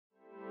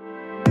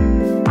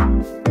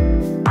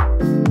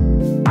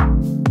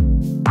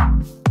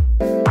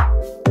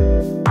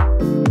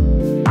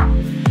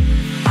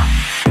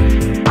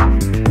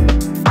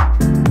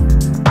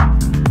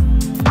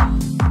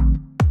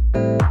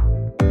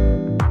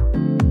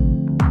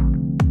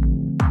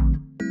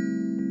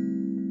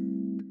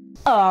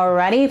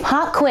Alrighty,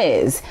 pop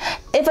quiz.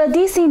 If a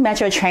DC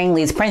Metro train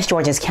leaves Prince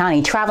George's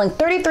County traveling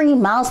 33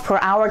 miles per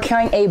hour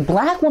carrying a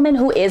black woman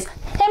who is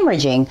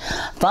hemorrhaging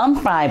from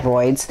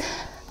fibroids,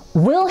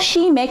 will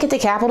she make it to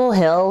Capitol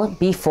Hill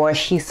before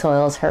she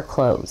soils her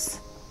clothes?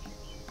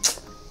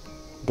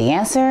 The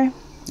answer,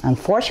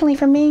 unfortunately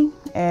for me,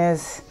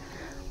 is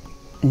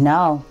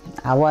no,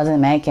 I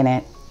wasn't making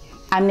it.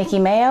 I'm Nikki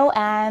Mayo,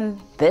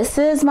 and this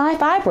is my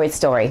fibroid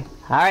story.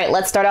 All right,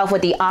 let's start off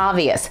with the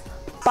obvious.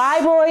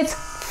 Fibroids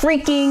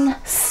freaking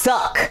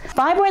suck.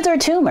 Fibroids are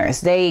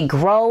tumors. They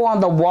grow on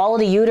the wall of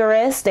the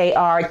uterus. They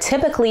are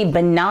typically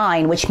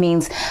benign, which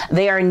means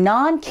they are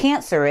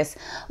non-cancerous,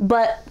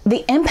 but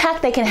the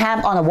impact they can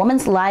have on a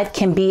woman's life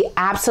can be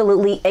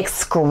absolutely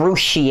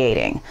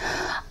excruciating.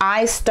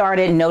 I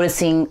started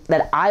noticing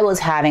that I was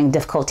having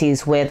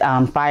difficulties with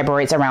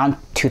fibroids around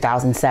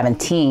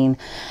 2017,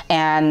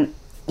 and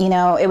you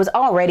know, it was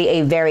already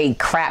a very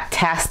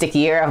craptastic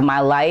year of my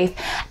life,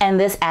 and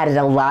this added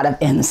a lot of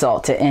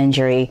insult to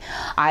injury.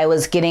 I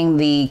was getting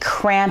the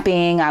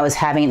cramping, I was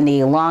having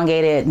the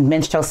elongated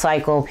menstrual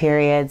cycle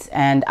periods,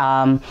 and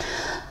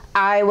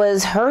I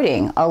was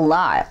hurting a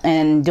lot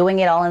and doing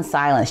it all in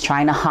silence,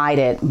 trying to hide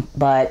it.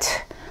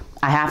 But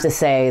I have to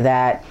say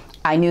that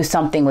I knew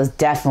something was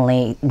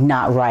definitely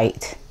not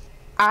right.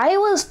 I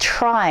was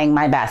trying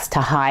my best to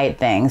hide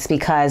things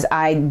because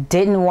I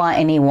didn't want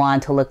anyone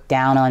to look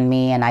down on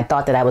me, and I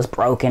thought that I was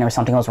broken or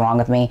something was wrong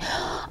with me.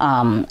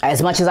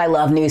 As much as I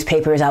love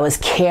newspapers, I was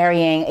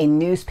carrying a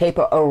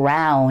newspaper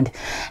around,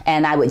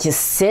 and I would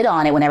just sit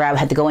on it whenever I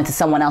had to go into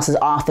someone else's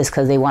office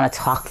because they want to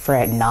talk for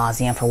ad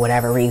nauseum for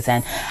whatever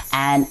reason.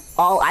 And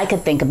all I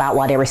could think about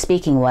while they were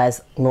speaking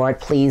was, Lord,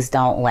 please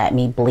don't let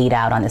me bleed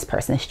out on this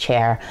person's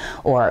chair,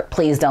 or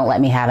please don't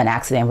let me have an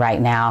accident right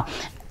now.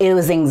 It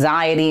was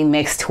anxiety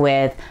mixed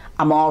with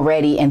I'm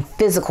already in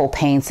physical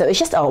pain. So it's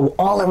just an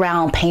all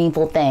around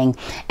painful thing.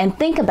 And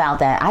think about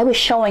that. I was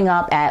showing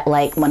up at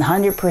like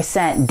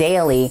 100%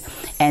 daily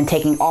and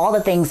taking all the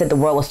things that the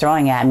world was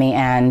throwing at me.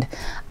 And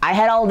I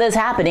had all this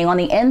happening on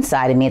the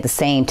inside of me at the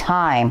same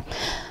time.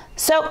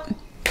 So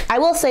I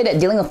will say that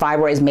dealing with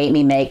fibroids made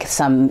me make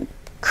some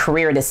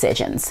career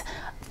decisions.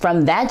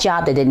 From that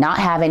job that did not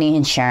have any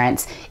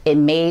insurance, it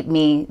made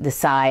me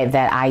decide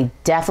that I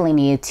definitely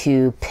needed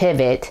to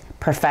pivot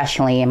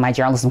professionally in my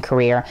journalism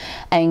career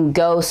and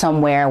go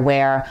somewhere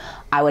where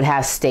I would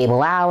have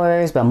stable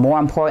hours, but more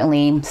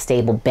importantly,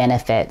 stable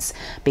benefits,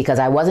 because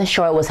I wasn't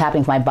sure what was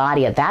happening with my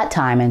body at that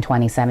time in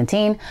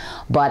 2017,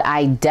 but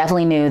I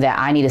definitely knew that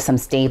I needed some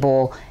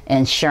stable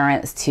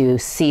insurance to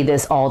see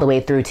this all the way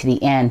through to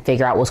the end,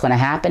 figure out what's going to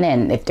happen,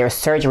 and if there's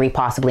surgery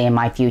possibly in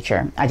my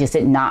future. I just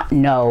did not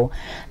know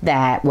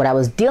that what I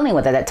was dealing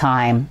with at that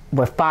time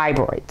were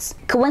fibroids.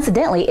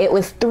 Coincidentally, it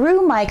was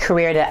through my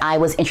career that I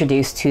was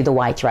introduced to the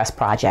White Dress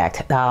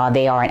Project.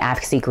 They are an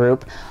advocacy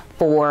group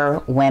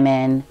for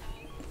women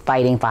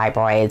fighting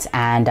fibroids,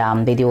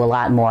 and they do a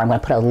lot more. I'm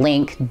going to put a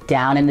link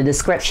down in the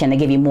description to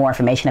give you more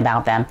information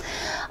about them.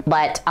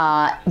 But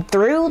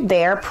through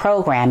their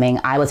programming,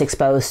 I was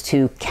exposed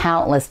to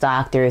countless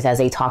doctors as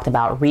they talked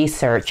about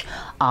research.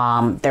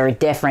 There are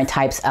different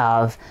types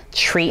of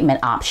treatment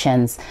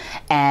options,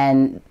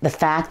 and the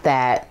fact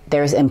that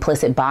there's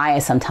implicit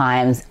bias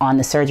sometimes on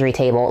the surgery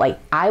table. Like,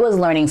 I was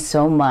learning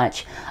so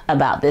much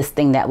about this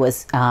thing that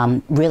was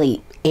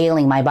really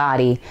ailing my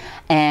body,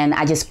 and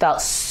I just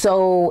felt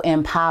so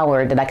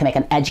empowered that I could make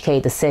an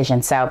educated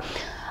decision. So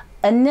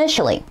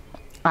initially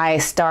I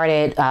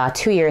started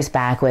 2 years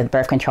back with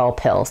birth control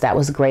pills. That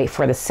was great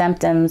for the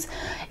symptoms.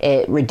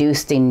 It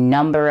reduced the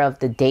number of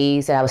the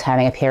days that I was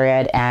having a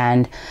period,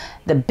 and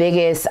the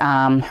biggest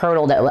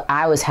hurdle that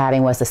I was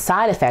having was the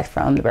side effect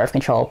from the birth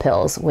control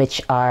pills, which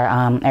are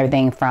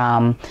everything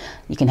from,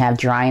 you can have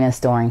dryness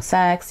during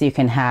sex, you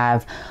can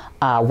have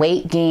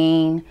weight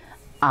gain.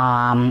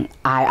 I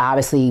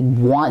obviously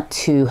want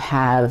to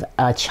have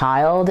a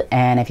child,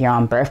 and if you're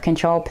on birth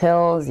control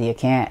pills, you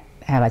can't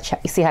have a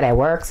child. You see how that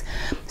works?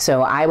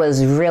 So I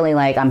was really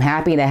like, I'm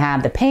happy to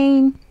have the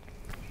pain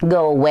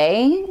go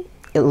away,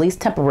 at least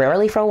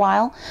temporarily for a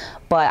while,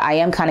 but I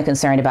am kind of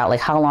concerned about like,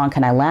 how long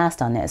can I last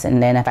on this?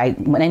 And then if I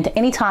went into,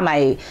 anytime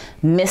I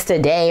missed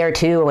a day or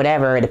two or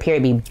whatever, the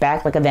period would be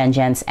back like a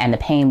vengeance, and the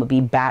pain would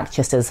be back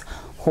just as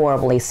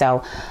horribly.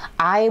 So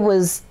I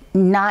was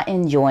not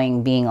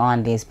enjoying being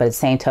on these, but at the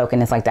same token,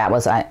 it's like that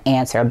was an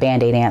answer, a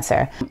band-aid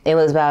answer. It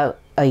was about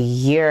a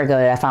year ago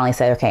that I finally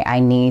said, okay, I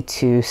need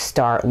to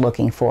start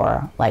looking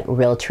for like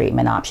real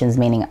treatment options,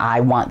 meaning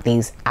I want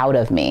these out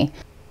of me.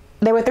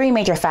 There were three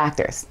major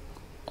factors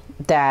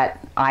that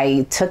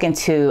I took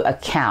into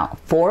account.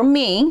 For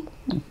me,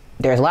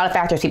 there's a lot of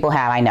factors people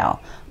have, I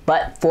know,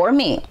 but for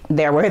me,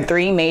 there were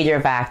three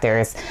major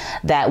factors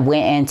that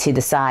went into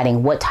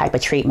deciding what type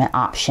of treatment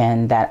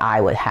option that I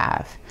would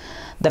have.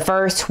 The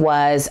first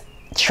was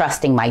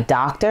trusting my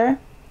doctor.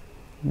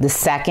 The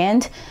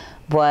second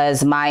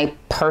was my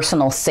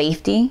personal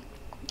safety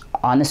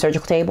on the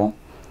surgical table.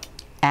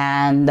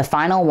 And the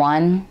final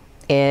one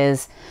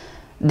is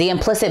the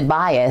implicit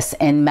bias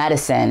in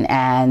medicine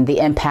and the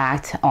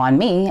impact on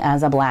me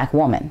as a Black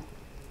woman.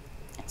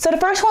 So the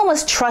first one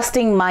was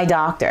trusting my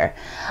doctor.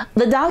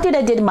 The doctor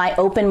that did my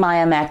open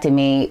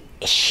myomectomy,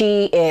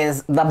 she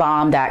is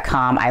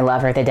thebomb.com. I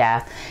love her to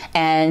death.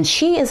 And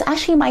she is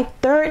actually my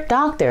third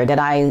doctor that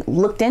I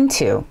looked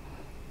into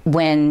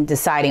when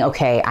deciding,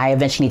 okay, I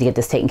eventually need to get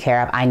this taken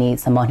care of. I need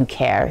someone who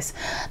cares.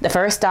 The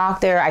first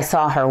doctor, I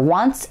saw her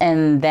once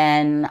and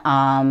then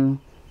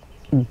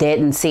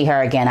didn't see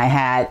her again. I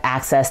had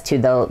access to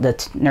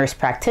the nurse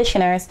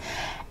practitioners,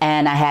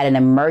 and I had an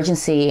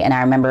emergency, and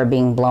I remember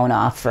being blown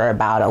off for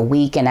about a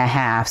week and a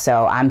half.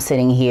 So I'm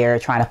sitting here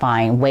trying to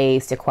find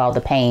ways to quell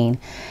the pain.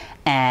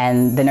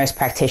 And the nurse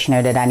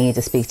practitioner that I needed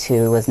to speak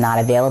to was not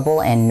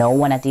available, and no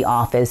one at the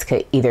office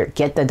could either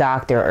get the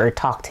doctor or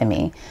talk to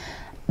me.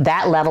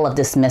 That level of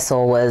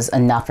dismissal was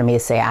enough for me to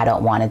say, I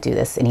don't want to do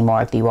this anymore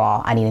with you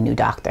all. I need a new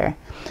doctor.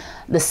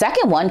 The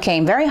second one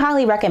came very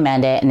highly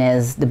recommended and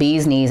is the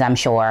bee's knees, I'm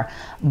sure,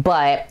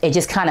 but it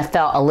just kind of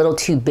felt a little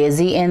too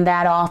busy in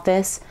that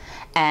office.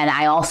 And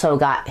I also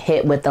got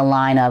hit with the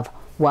line of,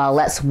 well,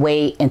 let's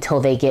wait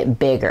until they get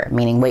bigger,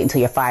 meaning wait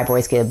until your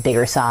fibroids get a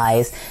bigger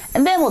size,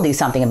 and then we'll do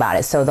something about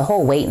it. So the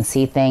whole wait and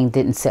see thing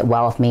didn't sit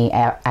well with me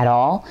at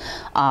all.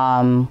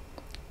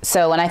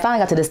 So when I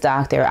finally got to this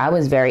doctor, I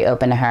was very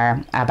open to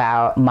her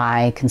about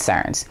my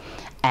concerns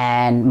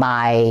and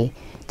my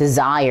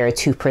desire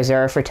to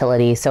preserve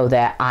fertility so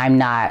that I'm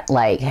not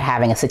like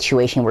having a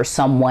situation where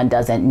someone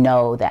doesn't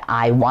know that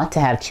I want to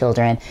have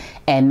children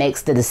and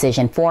makes the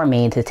decision for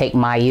me to take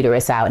my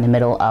uterus out in the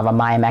middle of a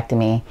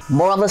myomectomy.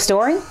 Moral of the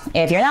story,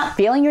 if you're not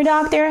feeling your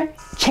doctor,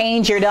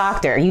 change your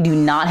doctor. You do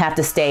not have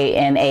to stay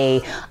in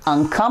a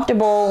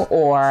uncomfortable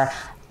or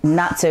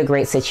not so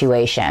great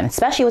situation,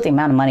 especially with the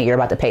amount of money you're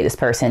about to pay this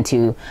person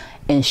to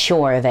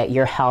ensure that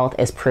your health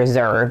is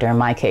preserved, or in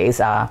my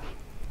case,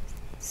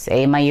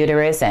 save my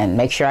uterus and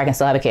make sure I can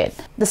still have a kid.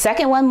 The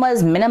second one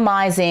was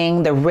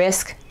minimizing the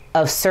risk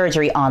of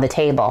surgery on the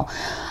table.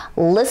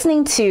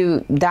 Listening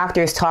to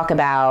doctors talk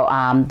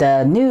about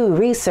the new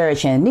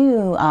research and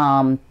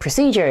new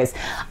procedures,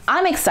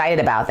 I'm excited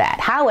about that.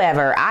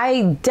 However,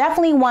 I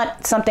definitely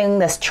want something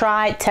that's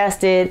tried,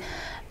 tested,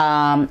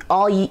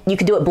 you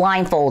could do it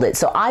blindfolded.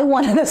 So I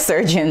wanted a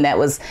surgeon that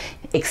was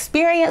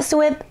experienced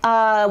with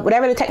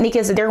whatever the technique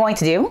is that they're going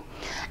to do,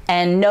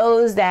 and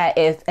knows that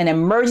if an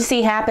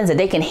emergency happens, that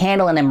they can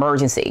handle an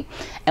emergency.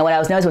 And what I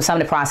was noticing with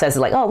some of the processes,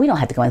 like, oh, we don't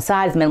have to go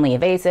inside, it's minimally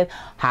invasive.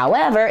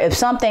 However, if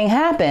something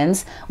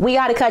happens, we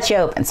got to cut you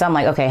open. So I'm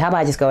like, okay, how about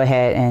I just go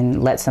ahead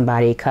and let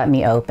somebody cut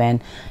me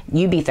open?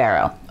 You be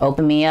thorough.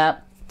 Open me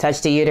up,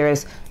 touch the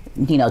uterus,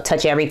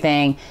 touch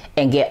everything,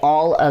 and get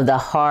all of the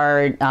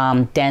hard,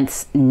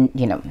 dense,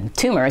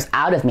 tumors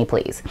out of me,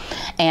 please.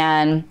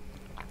 And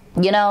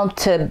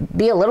to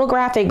be a little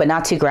graphic, but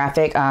not too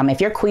graphic,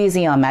 if you're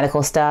queasy on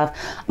medical stuff,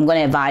 I'm going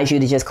to advise you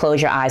to just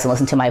close your eyes and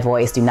listen to my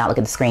voice. Do not look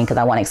at the screen, because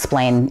I want to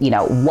explain,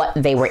 what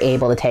they were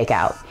able to take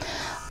out.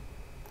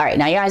 All right,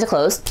 now your eyes are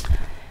closed.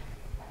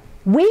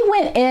 We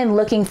went in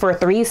looking for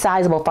 3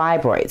 sizable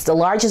fibroids, the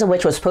largest of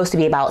which was supposed to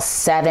be about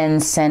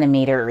 7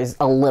 centimeters,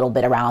 a little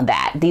bit around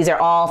that. These are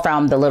all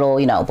from the little,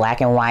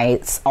 black and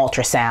whites,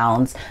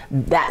 ultrasounds.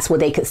 That's what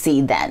they could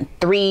see then.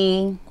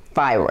 3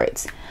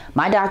 fibroids.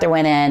 My doctor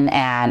went in,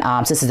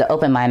 and since it's an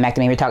open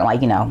myomectomy, we're talking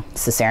like,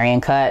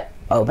 cesarean cut,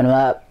 open them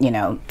up,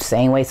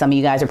 same way some of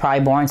you guys are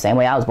probably born, same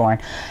way I was born,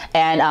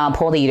 and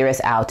pull the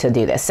uterus out to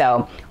do this.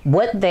 So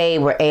what they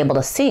were able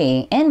to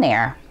see in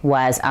there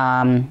was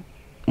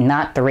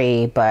not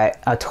 3,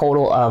 but a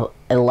total of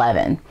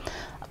 11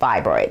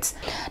 fibroids.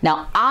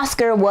 Now,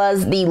 Oscar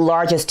was the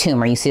largest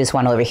tumor. You see this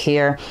one over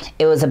here.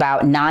 It was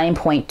about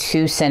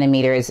 9.2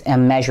 centimeters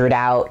and measured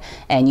out,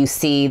 and you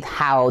see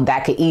how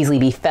that could easily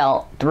be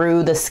felt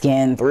through the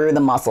skin, through the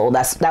muscle.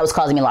 That was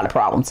causing me a lot of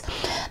problems.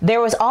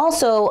 There was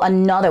also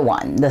another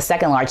one. The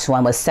second largest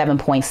one was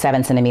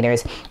 7.7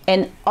 centimeters,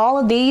 and all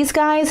of these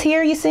guys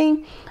here, you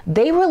see,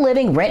 they were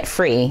living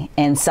rent-free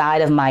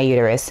inside of my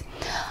uterus.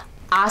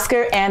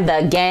 Oscar and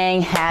the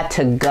gang had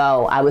to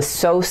go. I was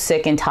so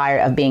sick and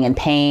tired of being in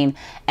pain,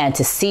 and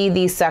to see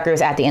these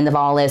suckers at the end of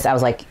all this, I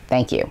was like,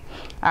 thank you.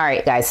 All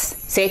right, guys,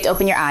 safe to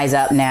open your eyes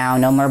up now.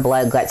 No more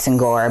blood, guts, and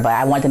gore, but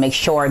I wanted to make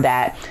sure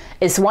that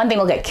it's one thing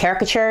to look at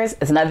caricatures.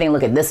 It's another thing to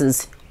look at, this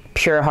is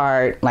pure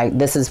heart, like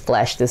this is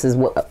flesh. This is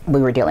what we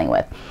were dealing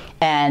with.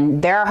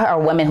 And there are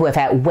women who have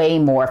had way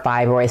more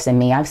fibroids than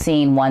me. I've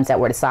seen ones that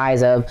were the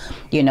size of,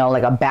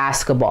 like a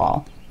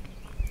basketball.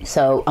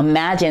 So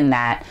imagine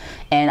that.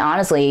 And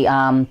honestly,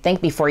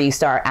 think before you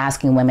start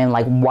asking women,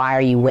 like, why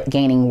are you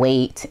gaining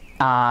weight?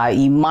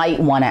 You might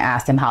want to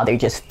ask them how they're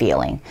just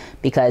feeling,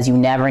 because you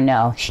never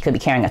know. She could be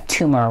carrying a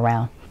tumor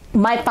around.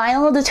 My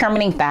final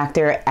determining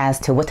factor as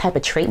to what type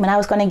of treatment I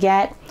was going to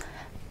get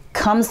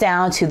comes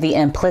down to the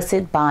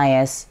implicit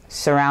bias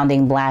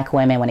surrounding Black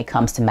women when it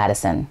comes to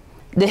medicine.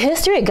 The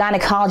history of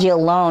gynecology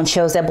alone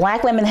shows that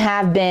Black women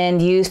have been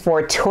used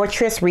for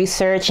torturous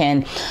research,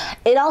 and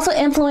it also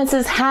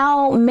influences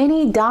how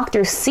many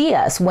doctors see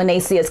us when they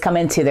see us come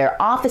into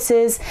their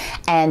offices,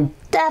 and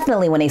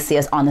definitely when they see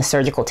us on the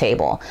surgical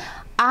table.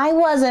 I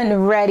wasn't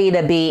ready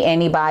to be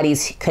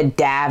anybody's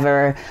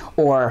cadaver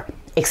or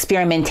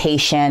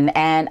experimentation,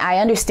 and I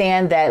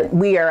understand that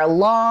we are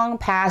long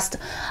past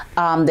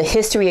the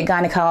history of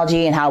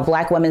gynecology and how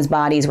Black women's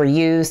bodies were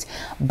used,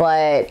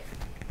 but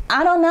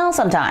I don't know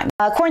sometimes.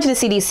 According to the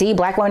CDC,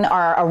 Black women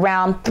are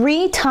around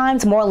 3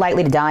 times more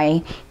likely to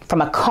die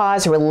from a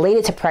cause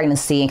related to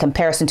pregnancy in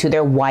comparison to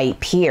their white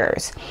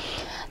peers.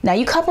 Now,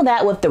 you couple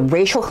that with the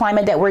racial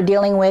climate that we're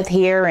dealing with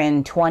here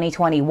in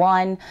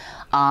 2021.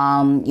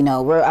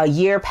 We're a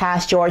year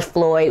past George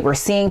Floyd. We're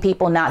seeing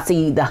people not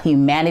see the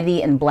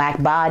humanity in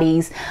Black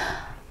bodies.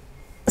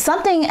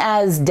 Something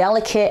as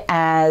delicate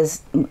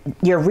as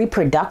your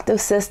reproductive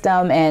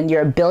system and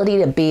your ability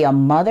to be a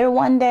mother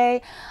one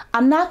day,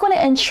 I'm not going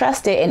to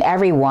entrust it in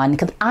everyone,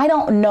 because I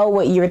don't know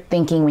what you're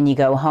thinking when you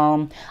go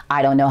home.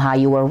 I don't know how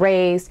you were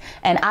raised,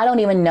 and I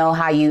don't even know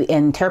how you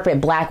interpret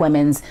Black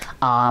women's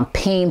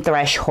pain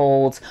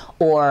thresholds,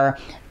 or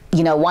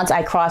once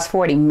I cross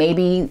 40,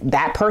 maybe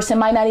that person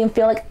might not even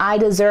feel like I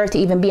deserve to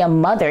even be a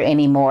mother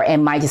anymore,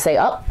 and might just say,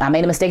 oh, I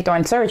made a mistake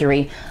during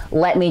surgery.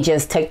 Let me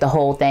just take the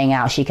whole thing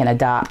out. She can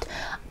adopt.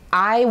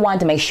 I wanted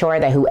to make sure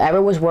that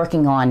whoever was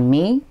working on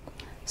me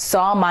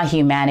saw my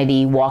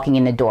humanity walking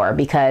in the door,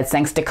 because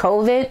thanks to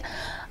COVID,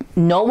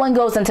 no one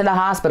goes into the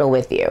hospital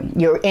with you.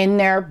 You're in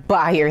there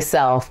by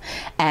yourself.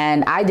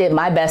 And I did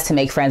my best to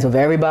make friends with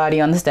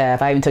everybody on the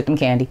staff. I even took them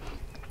candy.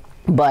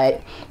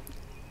 But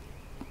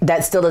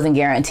that still doesn't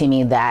guarantee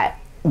me that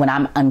when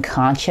I'm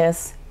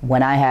unconscious,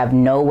 when I have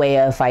no way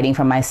of fighting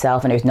for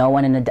myself and there's no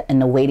one in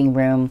the waiting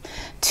room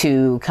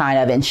to kind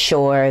of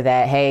ensure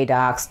that, hey,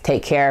 docs,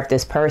 take care of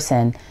this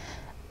person,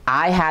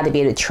 I had to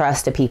be able to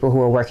trust the people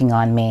who are working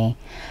on me.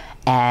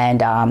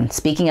 And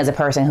speaking as a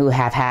person who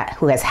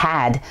has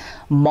had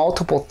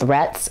multiple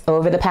threats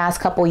over the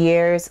past couple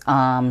years,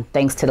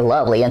 thanks to the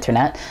lovely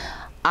internet,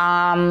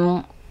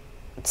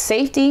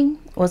 safety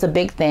was a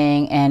big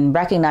thing, and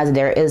recognizing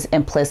there is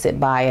implicit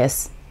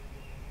bias,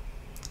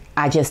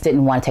 I just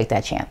didn't want to take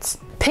that chance.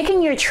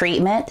 Picking your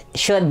treatment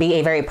should be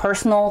a very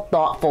personal,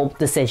 thoughtful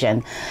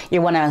decision.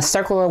 You want to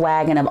circle a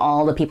wagon of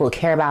all the people who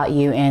care about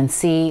you and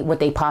see what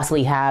they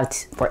possibly have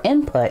for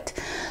input.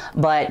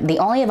 But the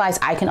only advice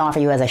I can offer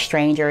you as a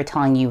stranger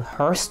telling you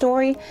her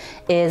story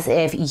is,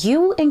 if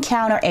you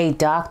encounter a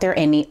doctor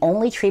and the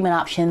only treatment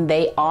option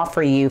they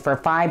offer you for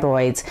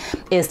fibroids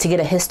is to get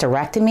a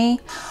hysterectomy,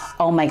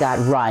 oh my God,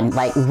 run.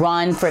 Like,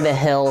 run for the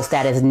hills.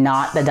 That is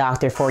not the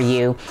doctor for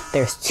you.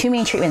 There's too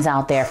many treatments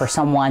out there for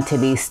someone to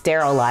be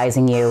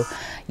sterilizing you.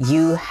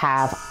 You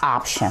have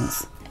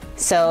options.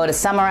 So to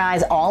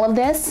summarize all of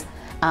this,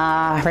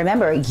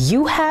 remember,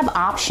 you have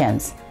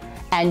options,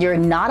 and you're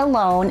not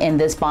alone in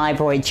this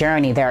fibroid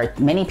journey. There are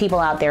many people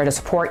out there to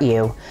support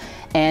you.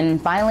 And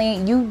finally,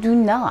 you do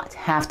not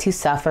have to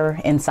suffer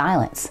in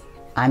silence.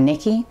 I'm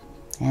Nikki,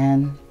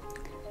 and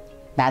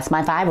that's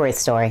my fibroid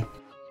story.